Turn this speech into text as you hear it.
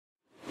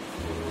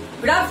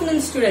Good afternoon,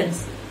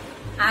 students.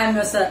 I am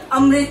your sir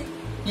Amrit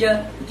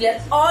here to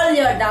clear all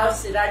your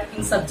doubts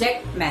regarding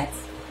subject maths.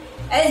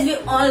 As we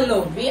all know,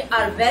 we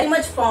are very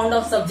much fond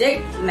of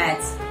subject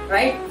maths,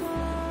 right?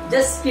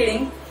 Just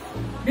kidding.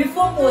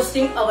 Before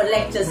posting our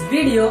lectures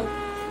video,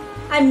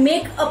 I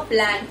make a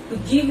plan to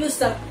give you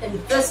some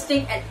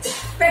interesting and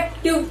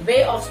effective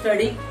way of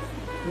studying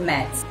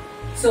maths.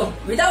 So,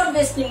 without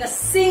wasting a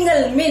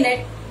single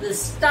minute, we'll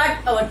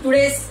start our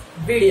today's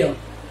video.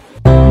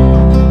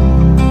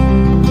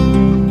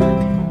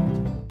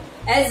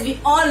 As we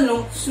all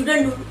know,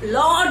 students do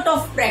lot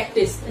of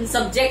practice in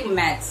subject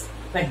maths,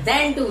 but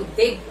then too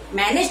they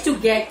manage to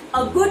get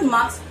a good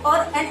marks or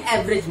an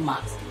average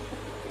marks.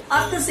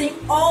 After seeing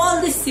all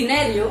this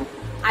scenario,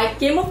 I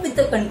came up with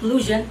the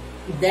conclusion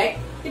that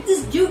it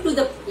is due to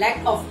the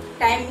lack of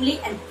timely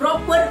and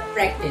proper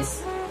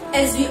practice.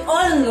 As we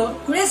all know,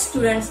 today's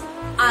students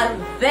are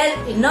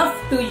well enough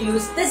to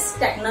use these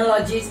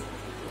technologies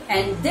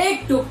and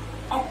they took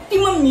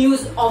optimum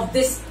use of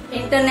this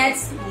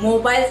internets,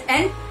 mobiles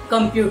and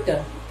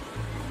computer.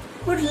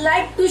 Would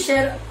like to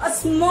share a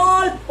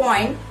small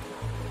point.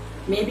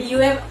 Maybe you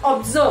have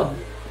observed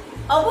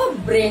our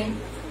brain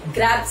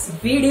grabs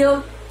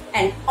video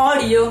and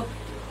audio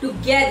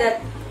together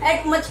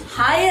at much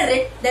higher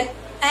rate than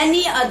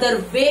any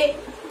other way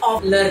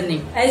of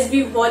learning. As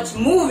we watch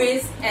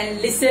movies and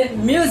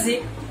listen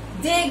music,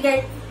 they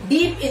get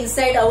deep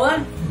inside our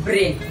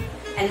brain.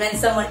 And when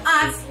someone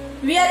asks,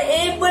 we are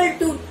able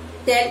to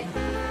tell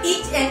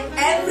each and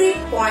every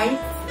point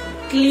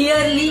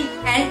clearly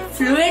and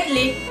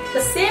fluently.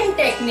 The same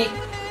technique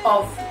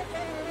of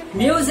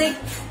music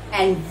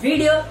and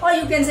video, or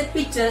you can say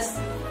pictures,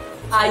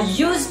 are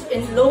used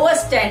in lower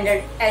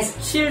standard as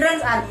children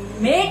are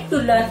made to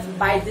learn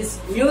by this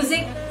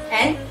music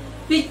and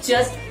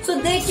pictures,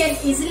 so they can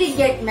easily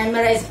get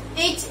memorized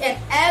each and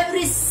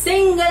every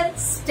single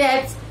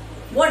steps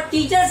what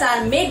teachers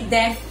are make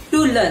them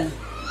to learn.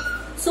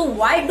 So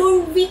why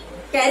don't we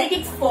carry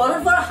it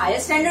forward for a higher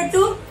standard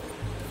too?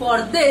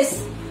 For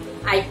this,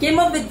 I came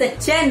up with the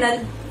channel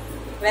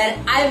where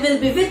I will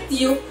be with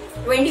you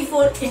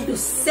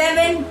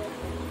 24/7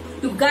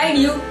 to guide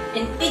you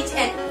in each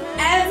and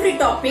every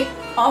topic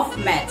of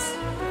maths.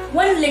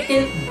 One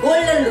little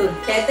golden rule,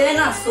 कहते हैं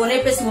ना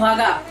सोने पे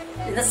सुहागा,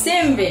 in the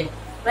same way,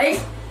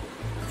 right?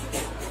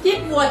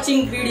 Keep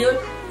watching video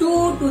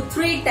 2 to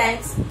 3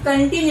 times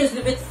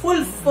continuously with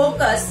full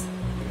focus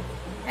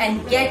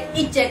and get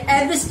each and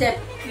every step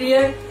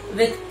clear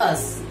with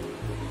us.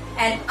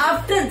 And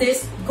after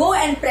this, go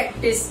and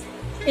practice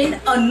in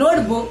a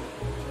notebook.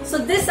 So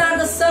these are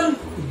the some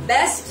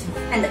best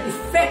and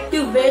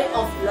effective way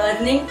of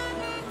learning,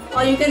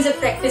 or you can say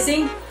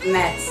practicing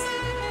maths.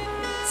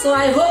 So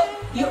I hope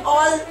you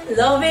all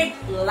love it,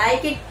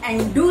 like it,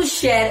 and do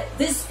share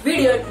this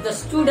video to the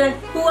students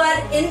who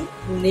are in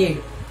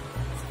need.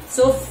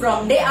 So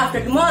from day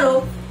after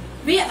tomorrow,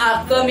 we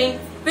are coming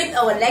with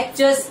our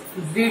lectures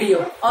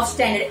video of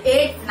standard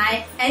 8,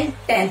 9 and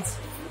 10th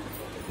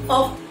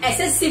of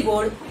SSC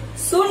board.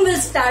 Soon we'll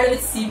start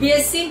with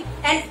CBSE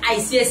and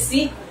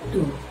ICSE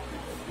too.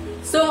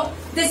 So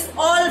this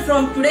all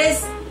from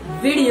today's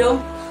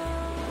video.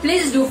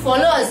 Please do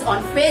follow us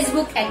on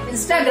Facebook and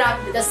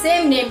Instagram with the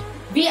same name,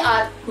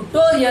 VR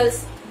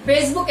Tutorials.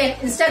 Facebook and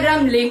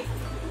Instagram link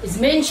is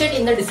mentioned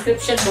in the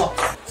description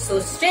box. So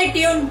stay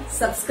tuned,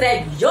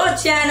 subscribe your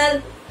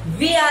channel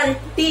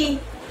VRT.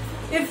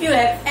 If you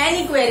have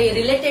any query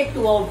related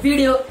to our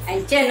video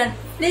and channel,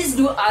 please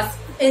do ask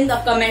in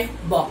the comment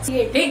box.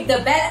 Hit the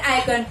bell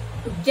icon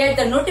to get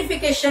the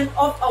notification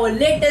of our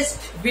latest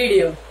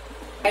video.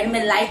 And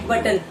my like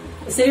button,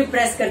 इसे भी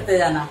press करते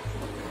जाना.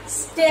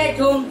 Stay at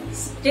home,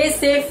 stay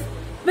safe.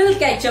 We'll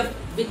catch up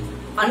with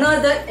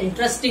another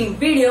interesting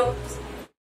video